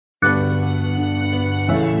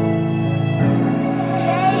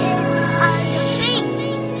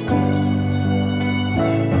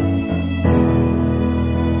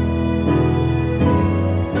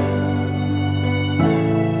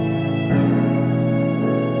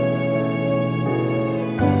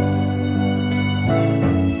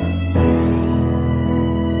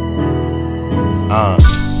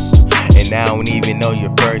don't even know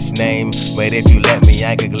your first name, but if you let me,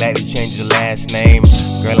 I could gladly change your last name.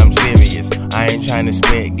 Girl, I'm serious, I ain't trying to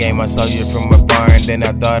spit game. I saw you from afar and then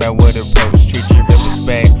I thought I would approach. Treat you with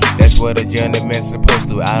respect, that's what a gentleman's supposed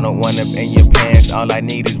to. I don't want up in your pants, all I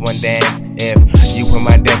need is one dance. If you were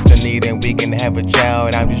my destiny, then we can have a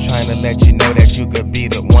child. I'm just trying to let you know that you could be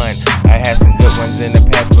the one. I had some good ones in the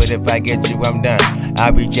past, but if I get you, I'm done.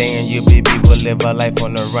 I'll be J and you, baby, we'll live our life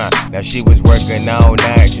on the run. Now she was working all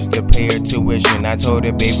night just to pay her tuition. I told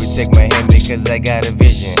her, baby, take my hand because I got a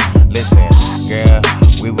vision. Listen, girl,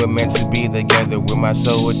 we were meant to be together. With my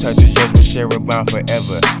soul touches yours, we'll share a bond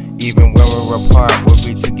forever. Even when we're apart, we'll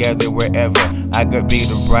be together wherever. I could be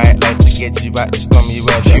the bright light to get you out the stormy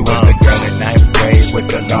weather. She was the girl in 9th grade with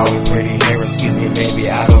the long, pretty hair. Excuse me, baby,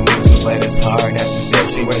 I don't mean to, but it's hard not to stare.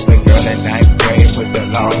 She was the girl in 9th grade with the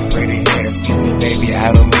long, pretty hair. Excuse me, baby,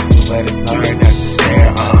 I don't mean to, but it's hard not to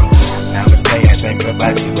stare. Namaste, I think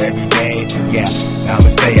about you every day. Yeah,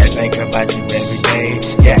 Namaste, I think about you every day.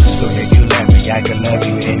 Yeah, so if you let me, I can love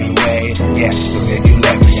you anyway. Yeah, so if you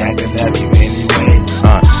let me, I can love you anyway.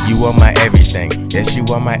 You are my everything, yes you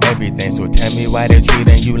are my everything. So tell me why they're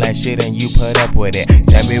treating you like shit and you put up with it.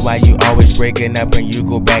 Tell me why you always breaking up and you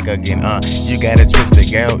go back again. You got a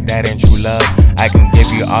twisted girl, that ain't true love. I can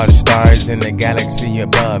give you all the stars in the galaxy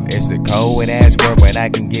above. It's a cold ass world, but I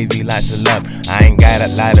can give you lots of love. I ain't got a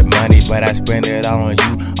lot of money, but I spend it all on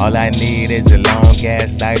you. All I need is a long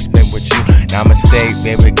ass life spent with you. Namaste,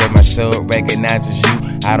 baby, girl, my soul recognizes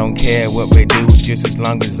you. I don't care what we do, just as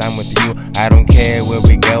long as I'm with you. I don't care where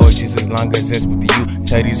we go, just as long as it's with you.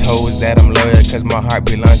 Tell these hoes that I'm loyal, cause my heart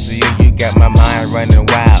belongs to you. You got my mind running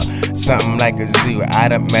wild, something like a zoo. I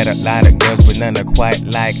done met a lot of girls, but none are quite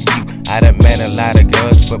like you. I done met a lot of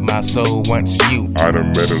girls, but my soul wants you. I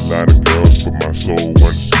done met a lot of girls, but my soul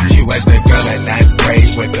wants you. She was the girl in 9th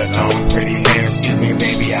grade with the long, pretty hair. Excuse me,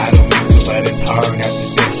 baby, I don't mean to, but it's hard not to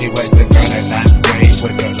stare. She was the girl in 9th grade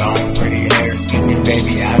with the long, pretty hair. Excuse me,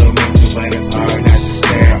 baby, I don't mean to, but it's hard not to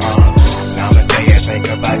stare. Namaste, I think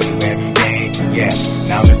about you every day. Yeah,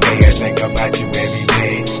 Namaste, I think about you every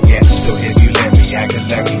day. Yeah, so if you let me, I can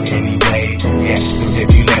love you anyway. Yeah, so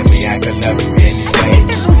if you let me, I can love you anyway. I don't think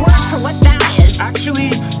there's a word for what that is. Actually,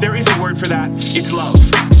 there is a word for that. It's love.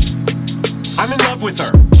 I'm in love with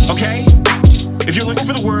her, okay? If you're looking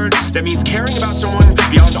for the word that means caring about someone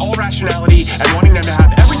beyond all rationality and wanting them to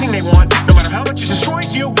have everything they want, no matter how much it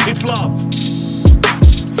destroys you, it's love.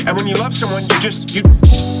 And when you love someone, you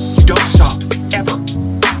don't stop, ever.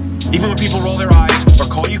 Even when people roll their eyes or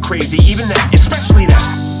call you crazy, even then, especially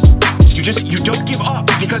then, you don't give up.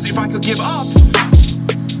 Because if I could give up,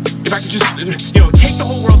 if I could just, take the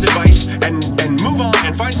whole world's advice and move on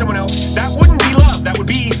and find someone else, that wouldn't be love. That would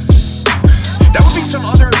be some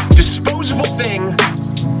other disposable thing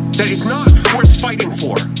that is not worth fighting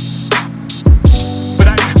for. But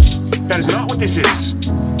that is not what this is.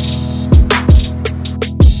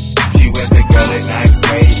 She was the girl in 9th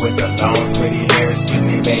grade with the long, pretty hair. Excuse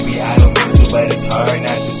me, baby, I don't mean to, but it's hard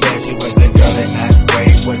not to stare. She was the girl in 9th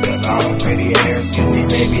grade with the long, pretty hair. Excuse me,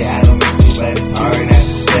 baby, I don't mean to, but it's hard not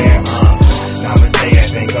to stare. Namaste, I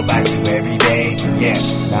think about you every day. Yeah,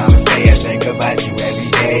 Namaste, I think about you every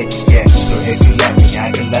day.